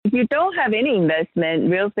If you don't have any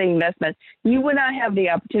investment, real estate investment, you will not have the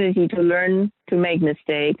opportunity to learn to make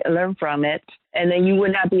mistakes, learn from it, and then you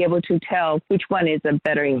will not be able to tell which one is a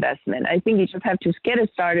better investment. I think you just have to get it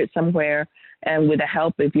started somewhere and with the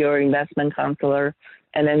help of your investment counselor,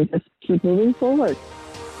 and then just keep moving forward.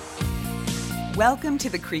 Welcome to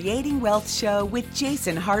the Creating Wealth Show with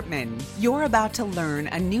Jason Hartman. You're about to learn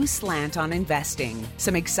a new slant on investing,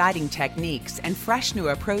 some exciting techniques, and fresh new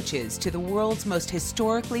approaches to the world's most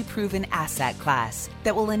historically proven asset class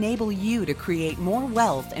that will enable you to create more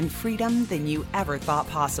wealth and freedom than you ever thought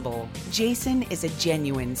possible. Jason is a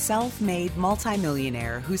genuine self-made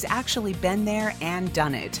multimillionaire who's actually been there and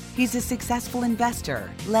done it. He's a successful investor,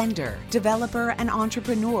 lender, developer, and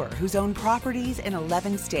entrepreneur who's owned properties in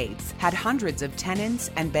 11 states, had hundreds of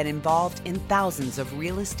tenants, and been involved in thousands of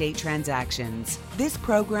real estate transactions. This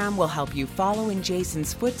program will help you follow in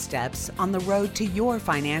Jason's footsteps on the road to your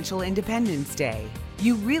financial independence day.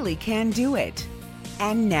 You really can do it.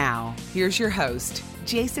 And now, here's your host,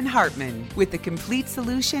 Jason Hartman, with the complete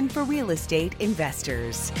solution for real estate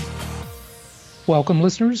investors. Welcome,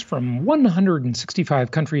 listeners from 165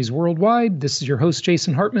 countries worldwide. This is your host,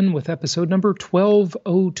 Jason Hartman, with episode number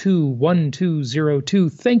 1202.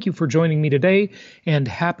 Thank you for joining me today, and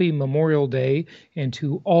happy Memorial Day. And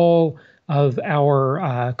to all of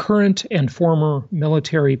our current and former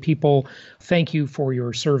military people, thank you for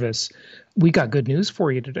your service. We got good news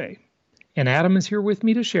for you today, and Adam is here with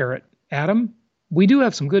me to share it. Adam, we do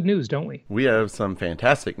have some good news, don't we? We have some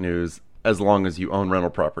fantastic news, as long as you own rental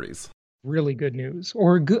properties. Really good news,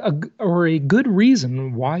 or a good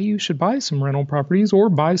reason why you should buy some rental properties, or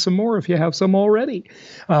buy some more if you have some already.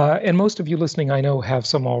 And most of you listening, I know, have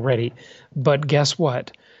some already. But guess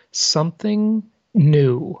what? Something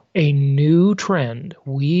new, a new trend.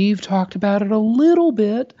 We've talked about it a little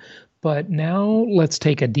bit, but now let's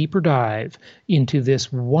take a deeper dive into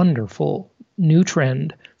this wonderful new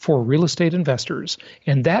trend for real estate investors.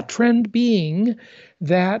 And that trend being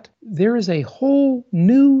that there is a whole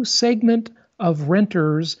new segment of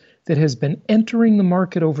renters that has been entering the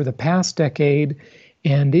market over the past decade,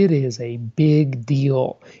 and it is a big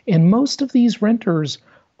deal. And most of these renters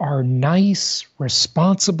are nice,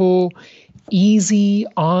 responsible, easy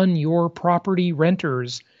on your property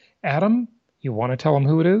renters. Adam, you want to tell them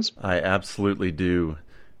who it is? I absolutely do.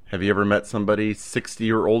 Have you ever met somebody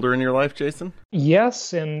 60 or older in your life, Jason?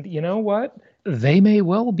 Yes, and you know what? They may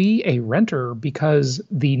well be a renter, because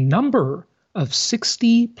the number of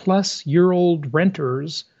 60-plus-year-old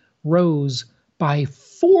renters rose by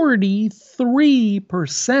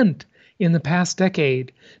 43% in the past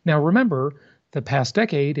decade. Now remember, the past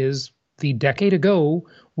decade is the decade ago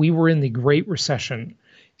we were in the Great Recession.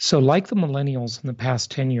 So like the millennials in the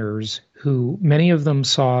past 10 years, who many of them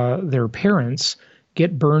saw their parents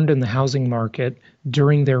get burned in the housing market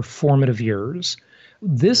during their formative years,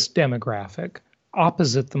 this demographic,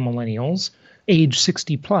 opposite the millennials, age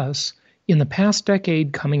 60 plus, in the past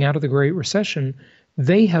decade coming out of the Great Recession,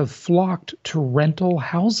 they have flocked to rental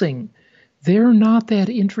housing. They're not that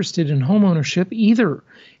interested in homeownership either.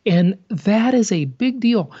 And that is a big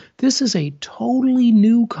deal. This is a totally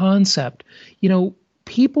new concept. You know,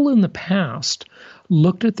 people in the past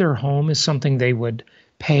looked at their home as something they would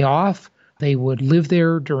pay off. They would live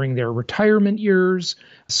there during their retirement years.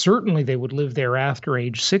 Certainly they would live there after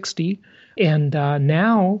age 60. And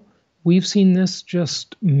now we've seen this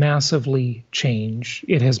just massively change.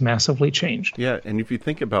 It has massively changed. Yeah, and if you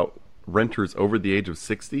think about renters over the age of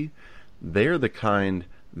 60, they're the kind,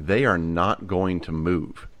 they are not going to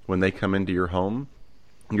move. When they come into your home,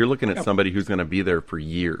 you're looking at somebody who's going to be there for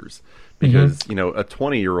years. Because, you know, a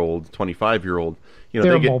 20-year-old, 25-year-old, you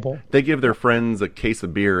know, they give their friends a case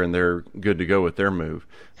of beer and they're good to go with their move.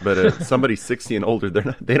 But somebody 60 and older,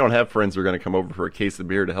 they don't have friends who are going to come over for a case of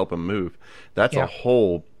beer to help them move. That's a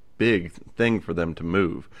whole big thing for them to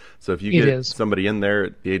move. So if you get somebody in there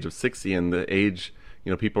at the age of 60 and the age,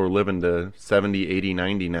 you know, people are living to 70, 80,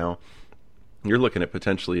 90 now, you're looking at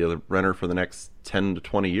potentially a renter for the next 10 to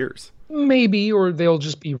 20 years. Maybe, or they'll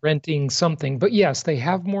just be renting something. But yes, they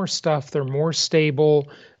have more stuff. They're more stable,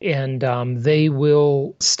 and they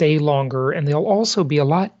will stay longer, and they'll also be a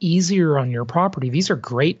lot easier on your property. These are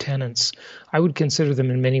great tenants. I would consider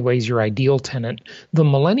them in many ways your ideal tenant. The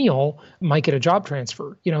millennial might get a job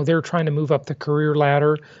transfer. You know, they're trying to move up the career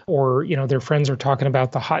ladder, or, you know, their friends are talking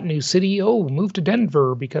about the hot new city. Oh, move to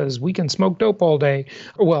Denver because we can smoke dope all day.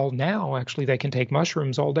 Well, now actually they can take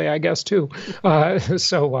mushrooms all day, I guess, too.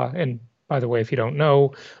 And by the way, if you don't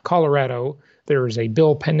know, Colorado, there's a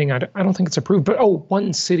bill pending. I don't think it's approved, but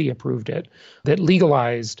one city approved it that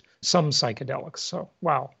legalized some psychedelics. So,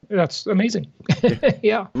 wow, that's amazing.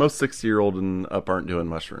 Yeah. Most 60-year-old and up aren't doing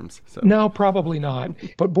mushrooms. So. No, probably not.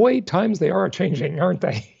 But boy, times they are changing, aren't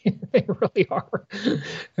they? They really are.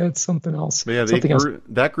 It's something else. But yeah, something else.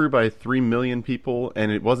 that grew by 3 million people,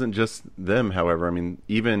 and it wasn't just them, however. I mean,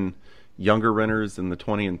 even younger renters in the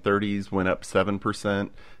 20 and 30s went up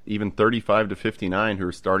 7%. Even 35 to 59 who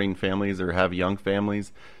are starting families or have young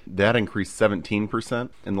families, that increased 17%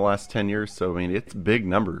 in the last 10 years. So, I mean, it's big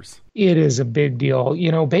numbers. It is a big deal.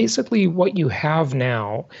 Basically what you have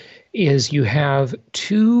now is you have the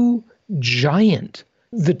two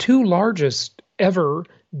largest ever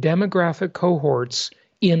demographic cohorts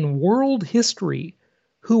in world history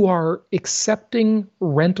who are accepting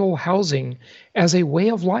rental housing as a way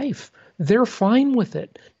of life. They're fine with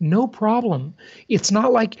it. No problem. It's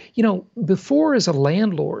not like, before as a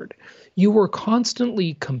landlord, you were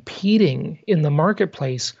constantly competing in the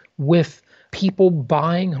marketplace with people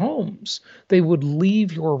buying homes. They would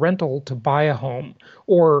leave your rental to buy a home,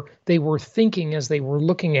 or they were thinking as they were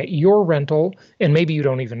looking at your rental, and maybe you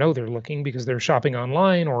don't even know they're looking because they're shopping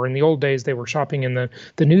online, or in the old days they were shopping in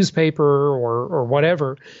the newspaper or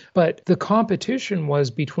whatever. But the competition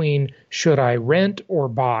was between should I rent or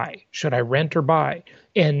buy? Should I rent or buy?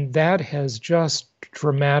 And that has just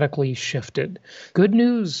dramatically shifted. Good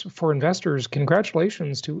news for investors.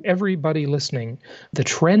 Congratulations to everybody listening. The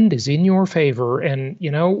trend is in your favor. And,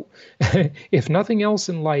 if nothing else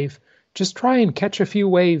in life, just try and catch a few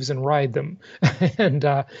waves and ride them.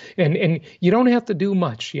 and you don't have to do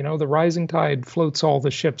much. The rising tide floats all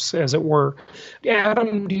the ships, as it were.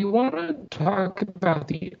 Adam, do you want to talk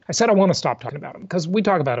about I said I want to stop talking about them because we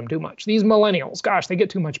talk about them too much. These millennials, gosh, they get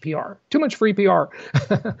too much PR, too much free PR.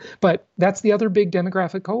 But that's the other big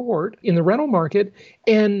demographic cohort in the rental market.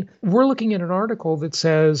 And we're looking at an article that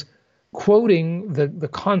says, quoting the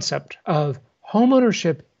concept of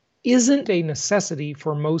homeownership isn't a necessity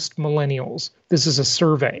for most millennials. This is a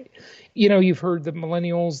survey. You've heard that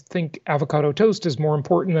millennials think avocado toast is more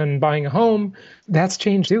important than buying a home. That's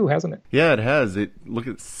changed too, hasn't it? Yeah, it has. Look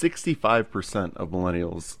at 65% of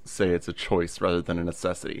millennials say it's a choice rather than a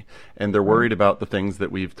necessity. And they're worried about the things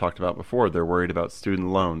that we've talked about before. They're worried about student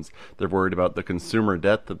loans. They're worried about the consumer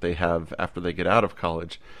debt that they have after they get out of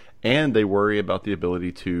college. And they worry about the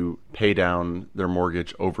ability to pay down their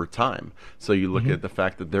mortgage over time. So you look at the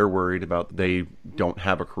fact that they're worried about they don't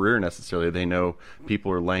have a career necessarily. They know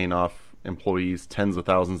people are laying off employees tens of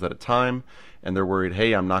thousands at a time, and they're worried,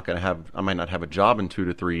 hey, I might not have a job in 2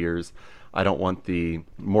 to 3 years. I don't want the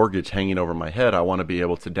mortgage hanging over my head. I want to be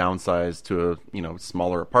able to downsize to a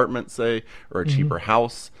smaller apartment, say, or a cheaper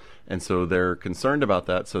house. And so they're concerned about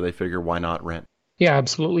that. So they figure, why not rent? Yeah,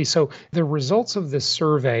 absolutely. So the results of this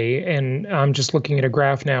survey, and I'm just looking at a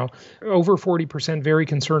graph now, over 40% very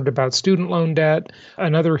concerned about student loan debt,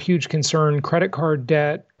 another huge concern, credit card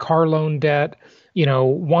debt, car loan debt,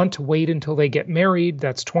 want to wait until they get married.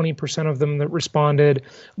 That's 20% of them that responded.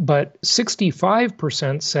 But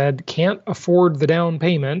 65% said can't afford the down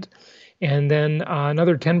payment. And then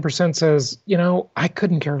another 10% says, I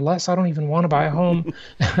couldn't care less. I don't even want to buy a home.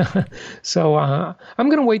 So I'm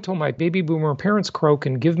going to wait till my baby boomer parents croak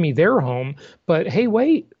and give me their home. But hey,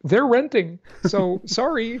 wait, they're renting. So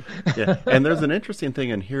sorry. Yeah. And there's an interesting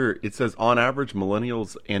thing in here. It says on average,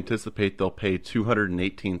 millennials anticipate they'll pay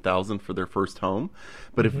 $218,000 for their first home.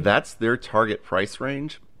 But if that's their target price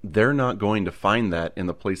range, they're not going to find that in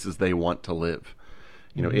the places they want to live.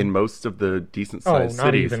 In most of the decent sized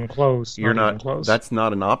cities, even close. That's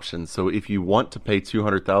not an option. So if you want to pay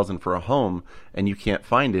 $200,000 for a home and you can't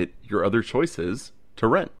find it, your other choice is to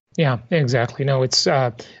rent. Yeah, exactly. No, it's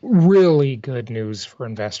really good news for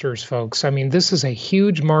investors, folks. I mean, this is a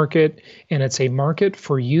huge market, and it's a market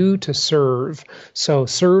for you to serve. So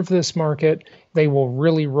serve this market. They will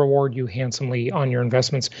really reward you handsomely on your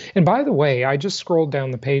investments. And by the way, I just scrolled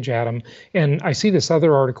down the page, Adam, and I see this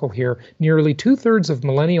other article here. Nearly 2/3 of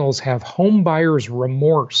millennials have home buyer's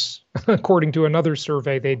remorse, according to another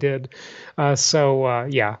survey they did.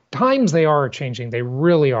 Yeah, times they are changing. They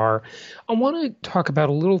really are. I want to talk about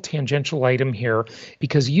a little tangential item here,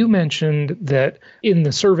 because you mentioned that in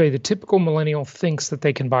the survey, the typical millennial thinks that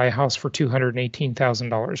they can buy a house for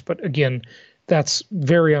 $218,000. But again, that's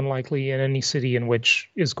very unlikely in any city in which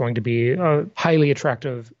is going to be a highly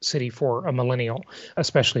attractive city for a millennial,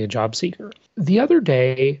 especially a job seeker. The other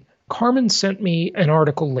day, Carmen sent me an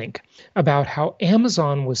article link about how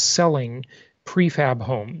Amazon was selling prefab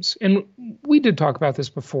homes. And we did talk about this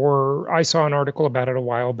before. I saw an article about it a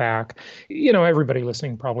while back. Everybody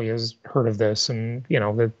listening probably has heard of this, and,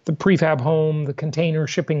 the prefab home, the container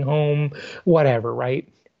shipping home, whatever, right?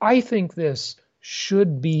 I think this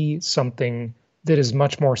should be something that is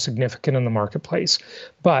much more significant in the marketplace.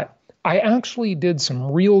 But I actually did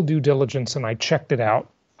some real due diligence and I checked it out.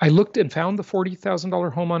 I looked and found the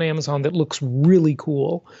 $40,000 home on Amazon that looks really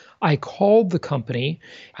cool. I called the company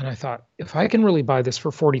and I thought, if I can really buy this for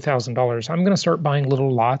 $40,000, I'm going to start buying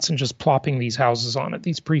little lots and just plopping these houses on it,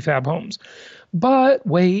 these prefab homes. But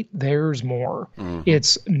wait, there's more. Mm-hmm.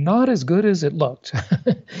 It's not as good as it looked.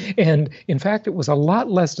 And in fact, it was a lot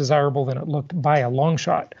less desirable than it looked by a long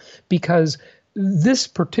shot, because this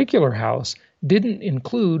particular house didn't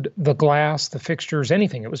include the glass, the fixtures,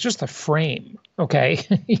 anything. It was just the frame, okay?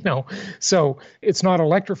 So it's not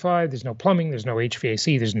electrified. There's no plumbing. There's no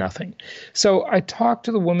HVAC. There's nothing. So I talked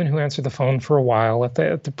to the woman who answered the phone for a while at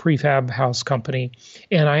the prefab house company,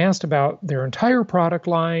 and I asked about their entire product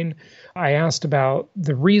line. I asked about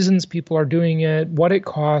the reasons people are doing it, what it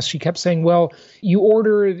costs. She kept saying, well, you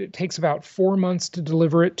order it, it takes about 4 months to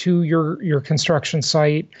deliver it to your construction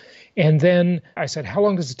site. And then I said, how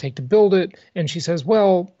long does it take to build it? And she says,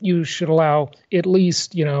 well, you should allow at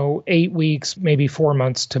least, 8 weeks, maybe 4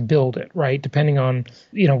 months to build it, right? Depending on,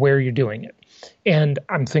 where you're doing it. And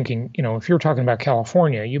I'm thinking, if you're talking about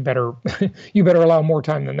California, you better allow more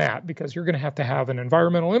time than that, because you're going to have an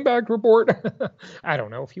environmental impact report. I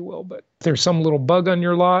don't know if you will, but if there's some little bug on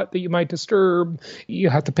your lot that you might disturb, you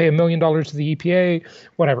have to pay $1 million to the EPA,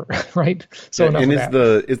 whatever, right? So and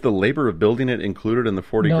is the labor of building it included in the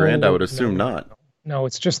 40 grand? I would assume not. No,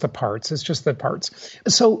 it's just the parts.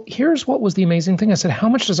 So here's what was the amazing thing. I said, how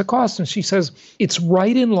much does it cost? And she says, it's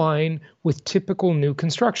right in line with typical new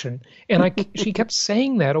construction. And she kept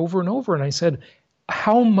saying that over and over. And I said,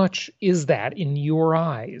 how much is that in your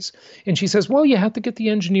eyes? And she says, well, you have to get the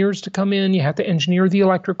engineers to come in. You have to engineer the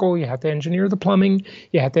electrical. You have to engineer the plumbing.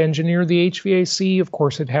 You have to engineer the HVAC. Of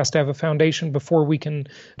course, it has to have a foundation before we can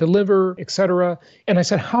deliver, et cetera. And I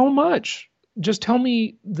said, how much? Just tell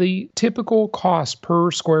me the typical cost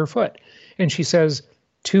per square foot. And she says,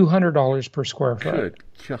 $200 per square foot. Good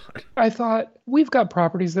God. I thought, we've got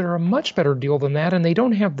properties that are a much better deal than that, and they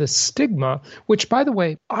don't have the stigma, which, by the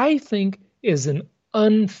way, I think is an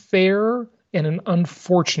unfair and an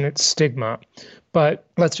unfortunate stigma. But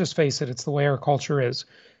let's just face it, it's the way our culture is.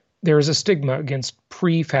 There is a stigma against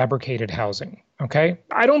prefabricated housing, okay?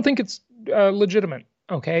 I don't think it's legitimate.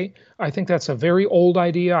 Okay, I think that's a very old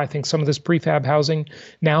idea. I think some of this prefab housing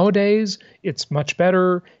nowadays, it's much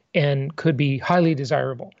better and could be highly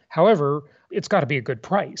desirable. However, it's got to be a good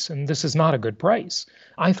price, and this is not a good price.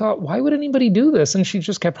 I thought, why would anybody do this? And she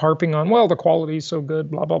just kept harping on, well, the quality is so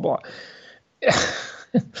good, blah, blah, blah.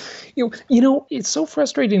 It's so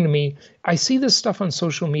frustrating to me. I see this stuff on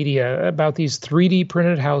social media about these 3D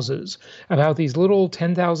printed houses, about these little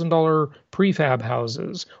 $10,000 prefab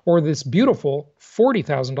houses, or this beautiful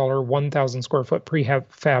 $40,000, 1,000 square foot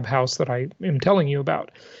prefab house that I am telling you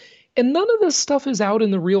about. And none of this stuff is out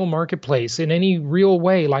in the real marketplace in any real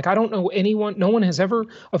way. Like, I don't know anyone, no one has ever,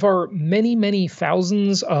 of our many, many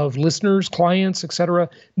thousands of listeners, clients, etc.,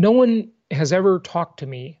 no one has ever talked to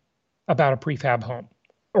me about a prefab home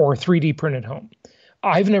or a 3D printed home.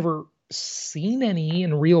 I've never seen any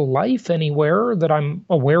in real life anywhere that I'm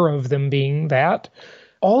aware of them being that.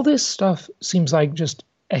 All this stuff seems like just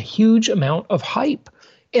a huge amount of hype.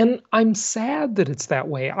 And I'm sad that it's that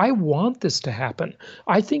way. I want this to happen.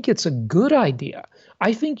 I think it's a good idea.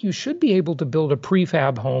 I think you should be able to build a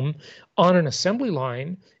prefab home on an assembly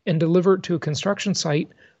line and deliver it to a construction site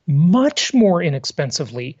much more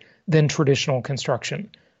inexpensively than traditional construction.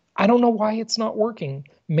 I don't know why it's not working.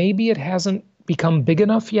 Maybe it hasn't become big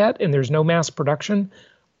enough yet and there's no mass production.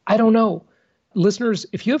 I don't know. Listeners,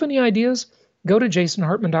 if you have any ideas, go to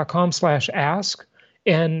jasonhartman.com/ask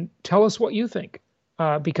and tell us what you think.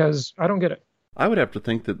 Because I don't get it. I would have to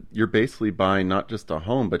think that you're basically buying not just a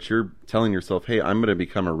home, but you're telling yourself, hey, I'm going to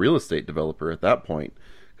become a real estate developer at that point.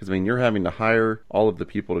 Because, you're having to hire all of the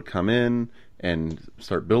people to come in and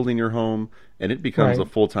start building your home, and it becomes a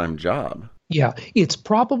full-time job. Yeah, it's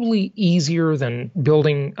probably easier than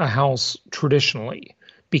building a house traditionally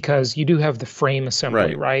because you do have the frame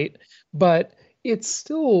assembly, right? But it's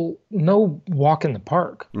still no walk in the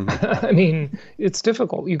park. Mm-hmm. It's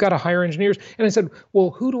difficult. You've got to hire engineers. And I said, well,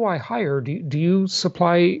 who do I hire? Do you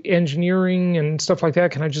supply engineering and stuff like that?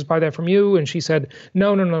 Can I just buy that from you? And she said,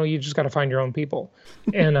 no, you just got to find your own people.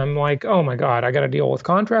 And I'm like, oh my God, I got to deal with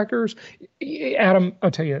contractors. Adam, I'll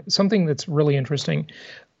tell you something that's really interesting.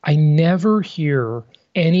 I never hear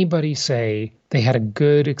anybody say they had a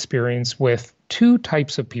good experience with two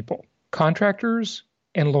types of people, contractors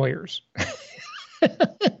and lawyers.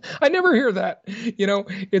 I never hear that.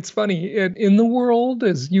 It's funny. In the world,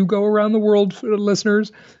 as you go around the world, for the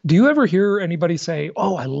listeners, do you ever hear anybody say,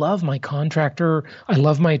 oh, I love my contractor, I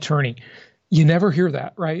love my attorney? You never hear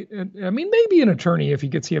that, right? I mean, maybe an attorney if he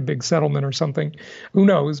gets you a big settlement or something, who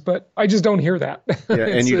knows? But I just don't hear that. Yeah,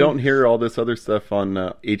 and you don't hear all this other stuff on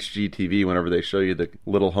HGTV whenever they show you the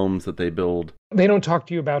little homes that they build. They don't talk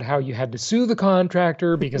to you about how you had to sue the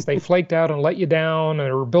contractor because they flaked out and let you down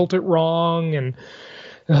or built it wrong. And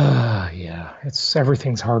yeah,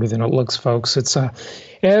 everything's harder than it looks, folks.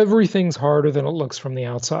 Everything's harder than it looks from the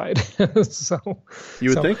outside. You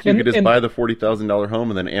would think you could just buy the $40,000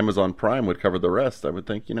 home and then Amazon Prime would cover the rest. I would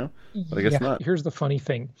think, but I guess not. Here's the funny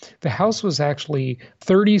thing. The house was actually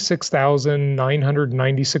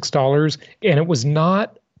 $36,996 and it was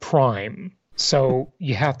not Prime. So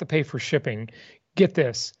you have to pay for shipping. Get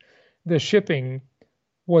this. The shipping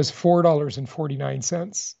was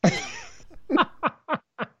 $4.49.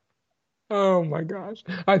 Oh my gosh.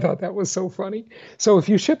 I thought that was so funny. So if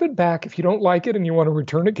you ship it back, if you don't like it and you want to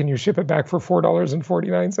return it, can you ship it back for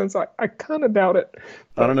 $4.49? I kind of doubt it.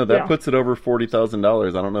 But, I don't know. That puts it over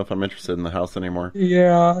 $40,000. I don't know if I'm interested in the house anymore.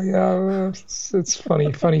 Yeah. It's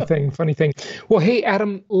funny thing. Well, hey,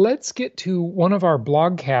 Adam, let's get to one of our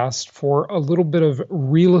blogcasts for a little bit of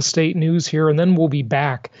real estate news here, and then we'll be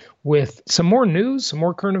back with some more news, some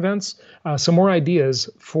more current events, some more ideas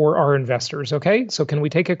for our investors. Okay, so can we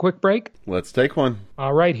take a quick break? Let's take one.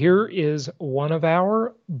 All right, here is one of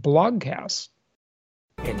our blogcasts.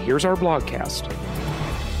 And here's our blogcast.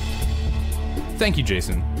 Thank you,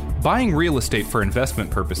 Jason. Buying real estate for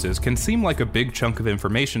investment purposes can seem like a big chunk of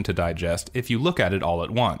information to digest if you look at it all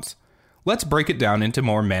at once. Let's break it down into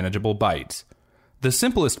more manageable bites. The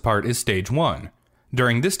simplest part is stage 1.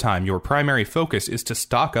 During this time, your primary focus is to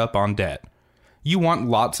stock up on debt. You want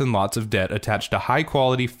lots and lots of debt attached to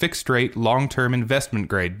high-quality, fixed-rate, long-term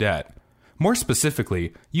investment-grade debt. More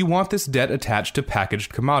specifically, you want this debt attached to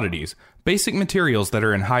packaged commodities, basic materials that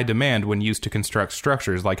are in high demand when used to construct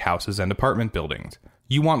structures like houses and apartment buildings.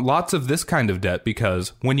 You want lots of this kind of debt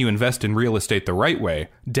because, when you invest in real estate the right way,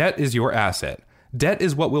 debt is your asset. Debt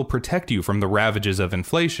is what will protect you from the ravages of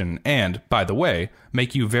inflation and, by the way,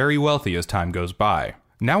 make you very wealthy as time goes by.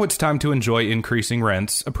 Now it's time to enjoy increasing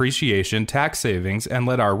rents, appreciation, tax savings, and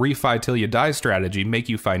let our refi till you die strategy make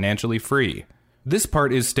you financially free. This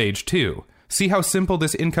part is stage 2. See how simple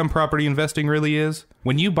this income property investing really is?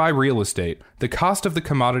 When you buy real estate, the cost of the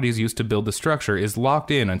commodities used to build the structure is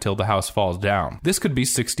locked in until the house falls down. This could be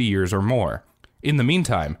 60 years or more. In the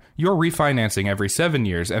meantime, you're refinancing every 7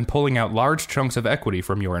 years and pulling out large chunks of equity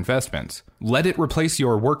from your investments. Let it replace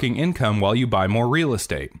your working income while you buy more real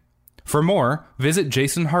estate. For more, visit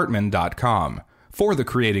jasonhartman.com. For the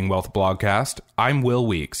Creating Wealth blogcast, I'm Will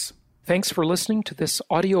Weeks. Thanks for listening to this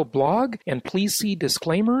audio blog, and please see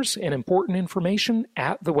disclaimers and important information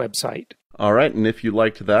at the website. All right, and if you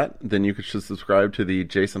liked that, then you should subscribe to the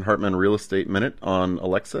Jason Hartman Real Estate Minute on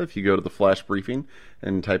Alexa. If you go to the Flash Briefing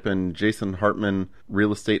and type in Jason Hartman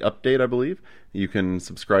Real Estate Update, I believe, you can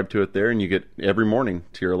subscribe to it there, and you get every morning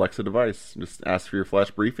to your Alexa device. Just ask for your Flash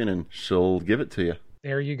Briefing, and she'll give it to you.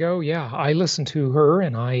 There you go. Yeah, I listen to her,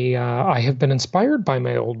 and I have been inspired by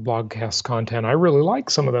my old blogcast content. I really like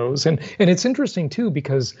some of those, and it's interesting too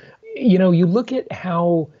because you look at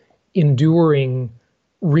how enduring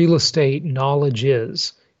real estate knowledge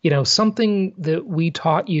is. Something that we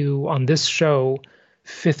taught you on this show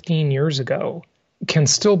 15 years ago can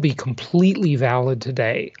still be completely valid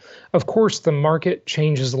today. Of course, the market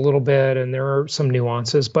changes a little bit, and there are some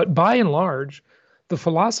nuances, but by and large, the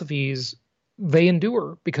philosophies, they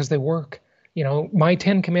endure because they work. My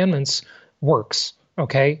 10 Commandments works,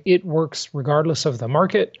 okay? It works regardless of the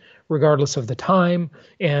market, regardless of the time,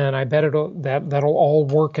 and I bet that'll all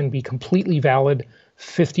work and be completely valid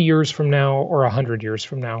 50 years from now or 100 years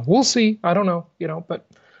from now. We'll see. I don't know, but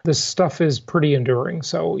this stuff is pretty enduring.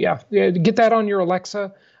 So yeah, get that on your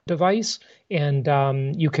Alexa device, and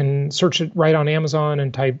you can search it right on Amazon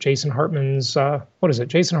and type Jason Hartman's,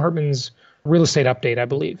 Jason Hartman's Real Estate Update, I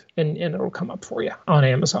believe, and it'll come up for you on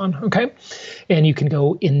Amazon, okay? And you can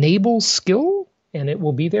go enable skill, and it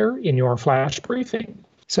will be there in your flash briefing.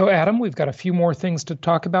 So Adam, we've got a few more things to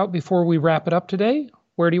talk about before we wrap it up today.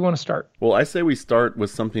 Where do you want to start? Well, I say we start with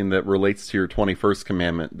something that relates to your 21st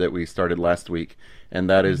commandment that we started last week, and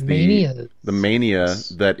that is the mania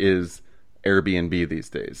that is Airbnb these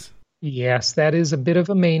days. Yes, that is a bit of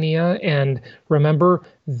a mania, and remember,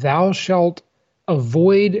 thou shalt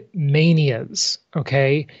avoid manias,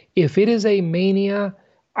 okay? If it is a mania,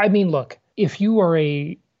 look, if you are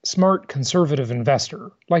a smart conservative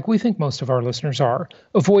investor, like we think most of our listeners are,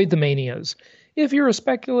 avoid the manias. If you're a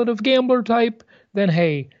speculative gambler type, then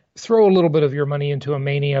hey, throw a little bit of your money into a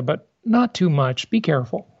mania, but not too much. Be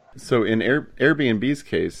careful. So in Airbnb's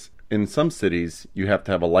case, in some cities, you have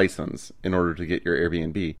to have a license in order to get your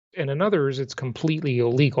Airbnb. And in others, it's completely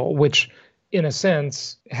illegal, which in a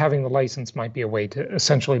sense, having the license might be a way to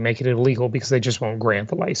essentially make it illegal because they just won't grant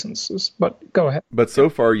the licenses. But go ahead. But so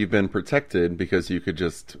far you've been protected because you could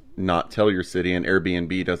just not tell your city, and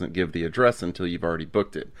Airbnb doesn't give the address until you've already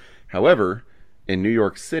booked it. However, in New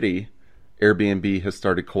York City, Airbnb has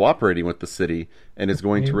started cooperating with the city and is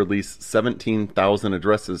going to release 17,000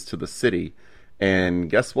 addresses to the city. And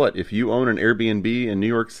guess what? If you own an Airbnb in New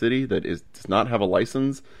York City that does not have a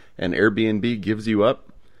license and Airbnb gives you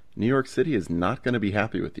up, New York City is not going to be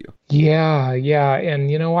happy with you. Yeah.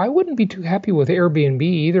 And, I wouldn't be too happy with Airbnb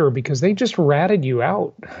either because they just ratted you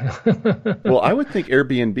out. Well, I would think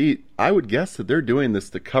Airbnb, I would guess that they're doing this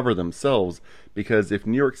to cover themselves because if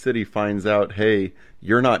New York City finds out, hey,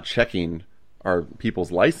 you're not checking our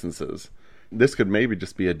people's licenses, this could maybe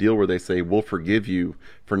just be a deal where they say, we'll forgive you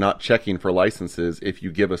for not checking for licenses if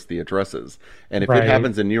you give us the addresses. And if it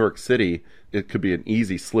happens in New York City, it could be an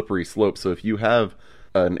easy, slippery slope. So if you have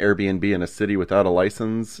an Airbnb in a city without a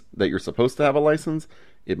license that you're supposed to have a license,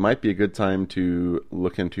 it might be a good time to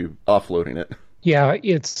look into offloading it. Yeah,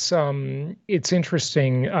 it's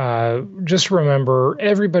interesting. Just remember,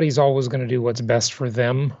 everybody's always going to do what's best for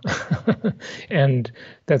them. And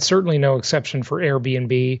that's certainly no exception for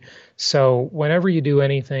Airbnb. So whenever you do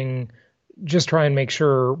anything, just try and make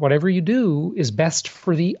sure whatever you do is best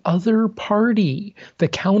for the other party, the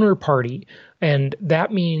counterparty. And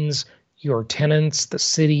that means your tenants, the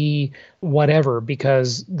city, whatever,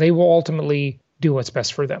 because they will ultimately do what's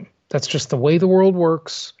best for them. That's just the way the world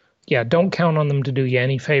works. Yeah, don't count on them to do you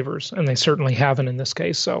any favors, and they certainly haven't in this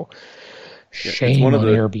case. So shame on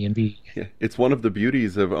Airbnb. Yeah, it's one of the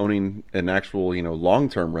beauties of owning an actual,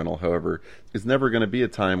 long-term rental, however, is never going to be a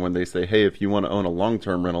time when they say, hey, if you want to own a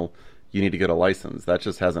long-term rental, you need to get a license. That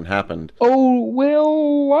just hasn't happened. Oh,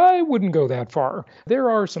 well, I wouldn't go that far.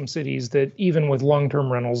 There are some cities that even with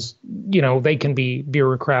long-term rentals, they can be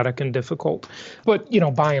bureaucratic and difficult. But,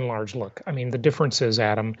 by and large, look, I mean, the difference is,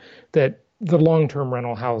 Adam, that the long-term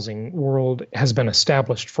rental housing world has been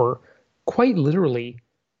established for quite literally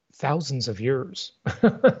thousands of years.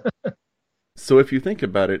 So if you think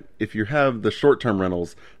about it, if you have the short-term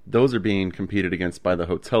rentals, those are being competed against by the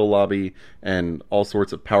hotel lobby and all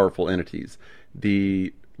sorts of powerful entities.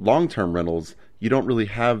 The long-term rentals, you don't really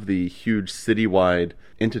have the huge citywide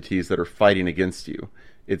entities that are fighting against you.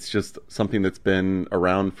 It's just something that's been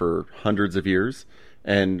around for hundreds of years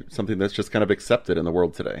and something that's just kind of accepted in the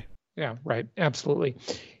world today. Yeah, right. Absolutely.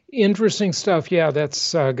 Interesting stuff. Yeah,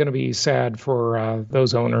 that's going to be sad for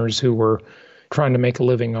those owners who were trying to make a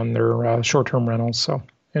living on their short-term rentals. So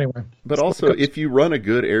anyway. But also, if you run a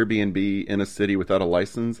good Airbnb in a city without a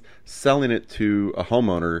license, selling it to a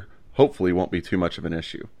homeowner hopefully won't be too much of an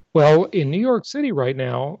issue. Well, in New York City right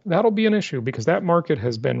now, that'll be an issue because that market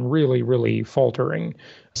has been really, really faltering.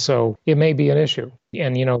 So it may be an issue.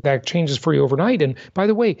 And, that changes for you overnight. And by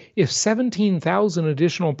the way, if 17,000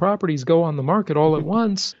 additional properties go on the market all at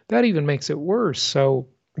once, that even makes it worse. So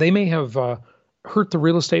they may have hurt the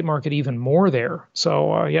real estate market even more there.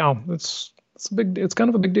 So, it's kind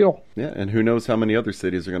of a big deal. Yeah, and who knows how many other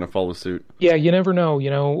cities are going to follow suit. Yeah, you never know.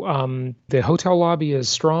 The hotel lobby is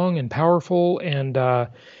strong and powerful, and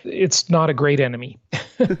it's not a great enemy.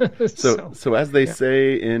 So as they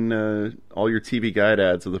say in all your TV guide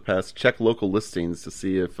ads of the past, check local listings to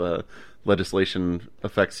see if legislation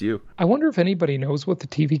affects you. I wonder if anybody knows what the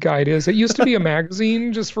TV Guide is. It used to be a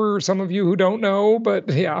magazine, just for some of you who don't know, but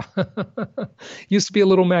yeah, used to be a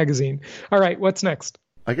little magazine. All right, what's next?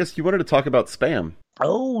 I guess you wanted to talk about spam.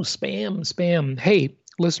 Oh, spam. Hey,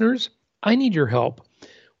 listeners, I need your help.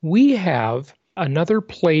 We have another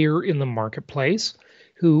player in the marketplace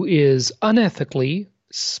who is unethically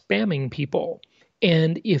spamming people.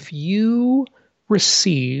 And if you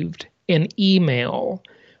received an email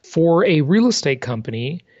for a real estate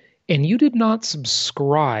company and you did not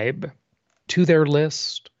subscribe to their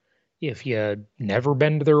list, if you had never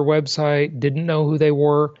been to their website, didn't know who they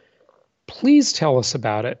were, please tell us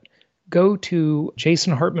about it. Go to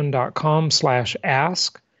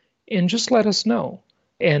jasonhartman.com/ask and just let us know.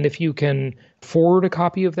 And if you can forward a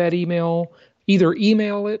copy of that email, either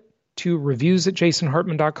email it to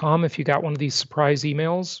reviews@jasonhartman.com if you got one of these surprise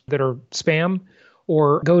emails that are spam,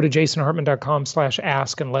 or go to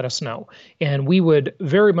jasonhartman.com/ask and let us know. And we would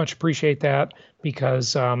very much appreciate that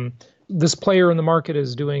because this player in the market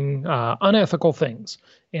is doing unethical things,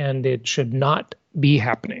 and it should not be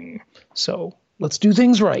happening. So let's do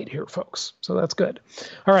things right here, folks. So that's good.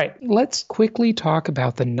 All right, let's quickly talk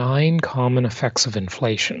about the 9 common effects of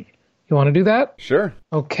inflation. You want to do that? Sure.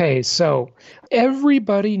 Okay, so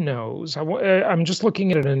everybody knows, I'm just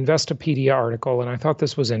looking at an Investopedia article, and I thought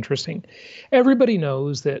this was interesting. Everybody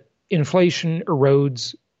knows that inflation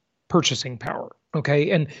erodes purchasing power,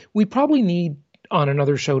 okay? And we probably need on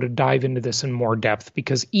another show to dive into this in more depth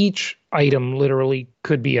because each item literally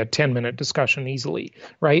could be a 10-minute discussion easily,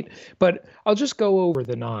 right? But I'll just go over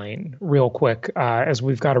the 9 real quick as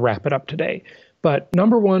we've got to wrap it up today. But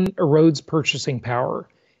number 1, erodes purchasing power.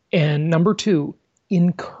 And number 2,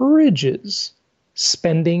 encourages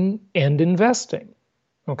spending and investing.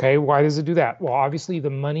 Okay, why does it do that? Well, obviously the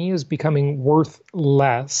money is becoming worth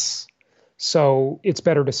less, so it's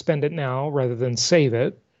better to spend it now rather than save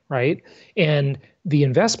it, right? And the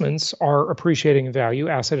investments are appreciating in value,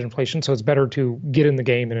 asset inflation, so it's better to get in the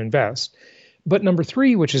game and invest. But number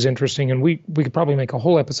 3, which is interesting, and we could probably make a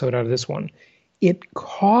whole episode out of this one, it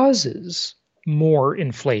causes more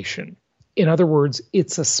inflation. In other words,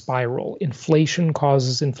 it's a spiral. Inflation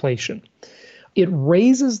causes inflation. It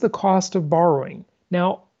raises the cost of borrowing.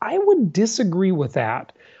 Now, I would disagree with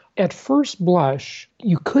that. At first blush,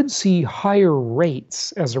 you could see higher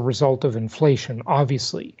rates as a result of inflation,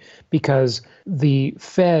 obviously, because the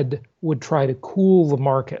Fed would try to cool the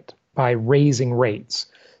market by raising rates.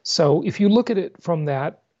 So if you look at it from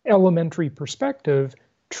that elementary perspective,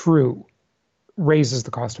 true, raises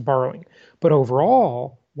the cost of borrowing. But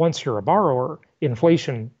overall, once you're a borrower,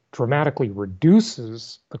 inflation dramatically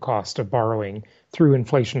reduces the cost of borrowing through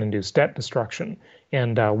inflation-induced debt destruction.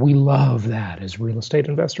 And we love that as real estate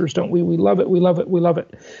investors, don't we? We love it, we love it, we love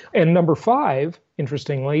it. And number 5,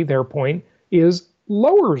 interestingly, their point is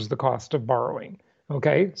lowers the cost of borrowing.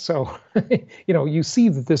 Okay, so, you see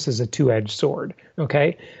that this is a two-edged sword,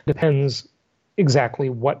 okay? Depends exactly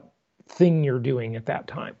what thing you're doing at that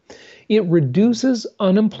time. It reduces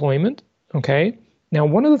unemployment, okay? Now,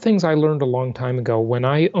 one of the things I learned a long time ago when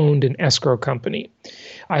I owned an escrow company,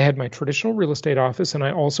 I had my traditional real estate office and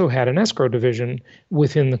I also had an escrow division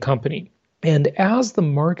within the company. And as the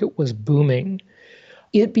market was booming,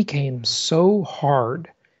 it became so hard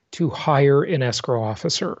to hire an escrow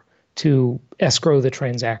officer to escrow the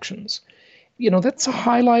transactions. That's a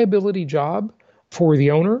high liability job for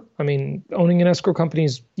the owner. I mean, owning an escrow company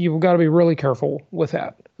is, you've got to be really careful with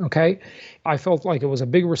that, okay? I felt like it was a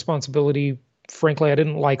big responsibility. Frankly, I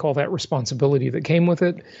didn't like all that responsibility that came with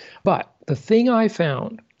it. But the thing I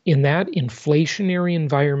found in that inflationary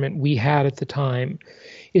environment we had at the time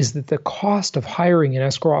is that the cost of hiring an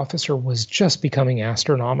escrow officer was just becoming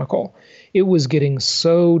astronomical. It was getting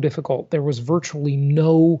so difficult. There was virtually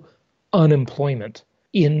no unemployment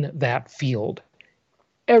in that field.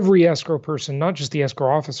 Every escrow person, not just the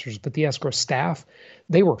escrow officers, but the escrow staff,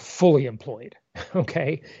 they were fully employed,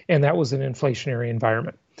 okay? And that was an inflationary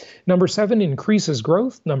environment. Number 7, increases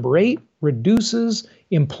growth. Number 8, reduces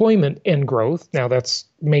employment and growth. Now, that's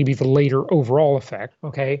maybe the later overall effect,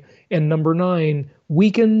 okay? And number 9,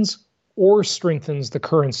 weakens or strengthens the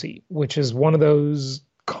currency, which is one of those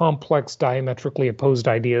complex, diametrically opposed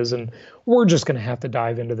ideas. And we're just going to have to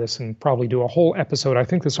dive into this and probably do a whole episode. I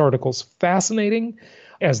think this article's fascinating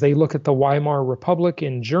as they look at the Weimar Republic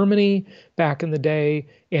in Germany back in the day.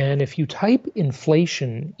 And if you type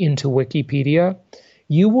inflation into Wikipedia,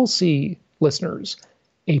 you will see, listeners,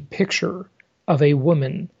 a picture of a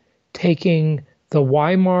woman taking the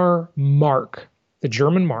Weimar mark, the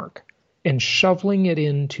German mark, and shoveling it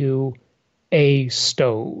into a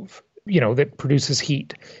stove, that produces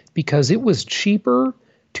heat, because it was cheaper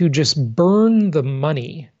to just burn the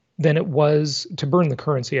money than it was to burn the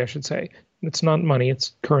currency, I should say. It's not money,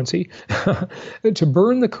 it's currency. To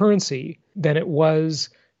burn the currency than it was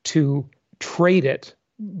to trade it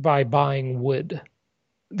by buying wood.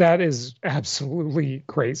 That is absolutely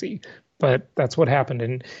crazy, but that's what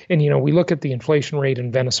happened. And we look at the inflation rate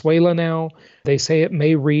in Venezuela now. They say it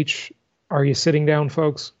may reach, are you sitting down,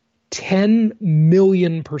 folks? 10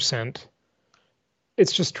 million%.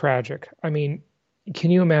 It's just tragic. I mean,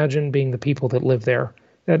 can you imagine being the people that live there?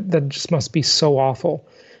 That just must be so awful.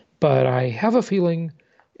 But I have a feeling,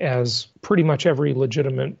 as pretty much every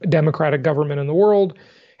legitimate democratic government in the world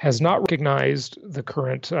has not recognized the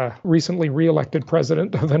current recently reelected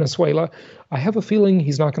president of Venezuela, I have a feeling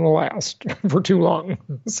he's not going to last for too long.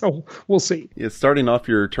 So we'll see. Yeah, starting off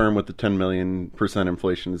your term with the 10 million%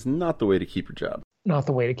 inflation is not the way to keep your job. Not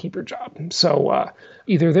the way to keep your job. So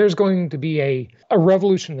either there's going to be a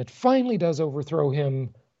revolution that finally does overthrow him,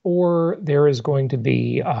 or there is going to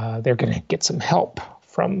be, they're going to get some help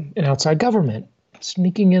from an outside government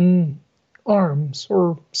sneaking in arms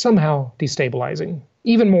or somehow destabilizing.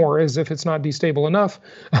 Even more, as if it's not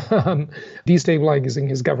destabilizing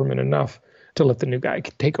his government enough, to let the new guy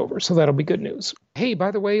take over. So that'll be good news. Hey,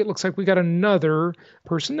 by the way, it looks like we got another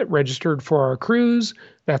person that registered for our cruise.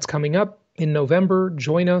 That's coming up in November.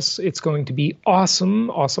 Join us. It's going to be awesome,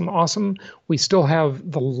 awesome, awesome. We still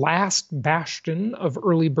have the last bastion of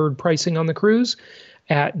early bird pricing on the cruise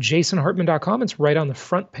at jasonhartman.com. It's right on the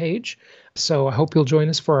front page. So I hope you'll join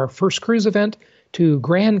us for our first cruise event to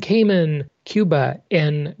Grand Cayman, Cuba,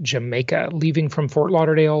 and Jamaica, leaving from Fort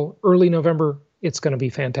Lauderdale early November. It's going to be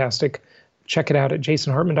fantastic. Check it out at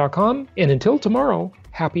jasonhartman.com. And until tomorrow,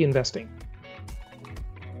 happy investing.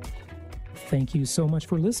 Thank you so much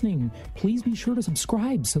for listening. Please be sure to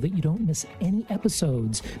subscribe so that you don't miss any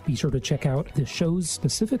episodes. Be sure to check out the show's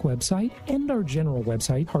specific website and our general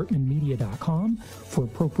website, hartmanmedia.com, for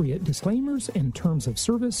appropriate disclaimers and terms of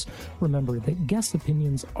service. Remember that guest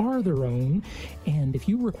opinions are their own, and if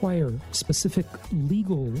you require specific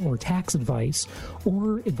legal or tax advice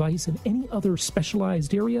or advice in any other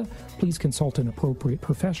specialized area, please consult an appropriate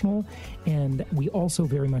professional. And we also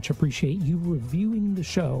very much appreciate you reviewing the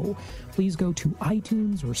show. Please go to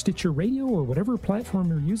iTunes or Stitcher Radio or whatever platform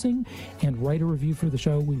you're using and write a review for the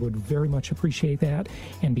show. We would very much appreciate that.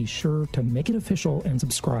 And be sure to make it official and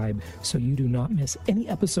subscribe so you do not miss any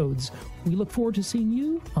episodes. We look forward to seeing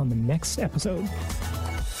you on the next episode.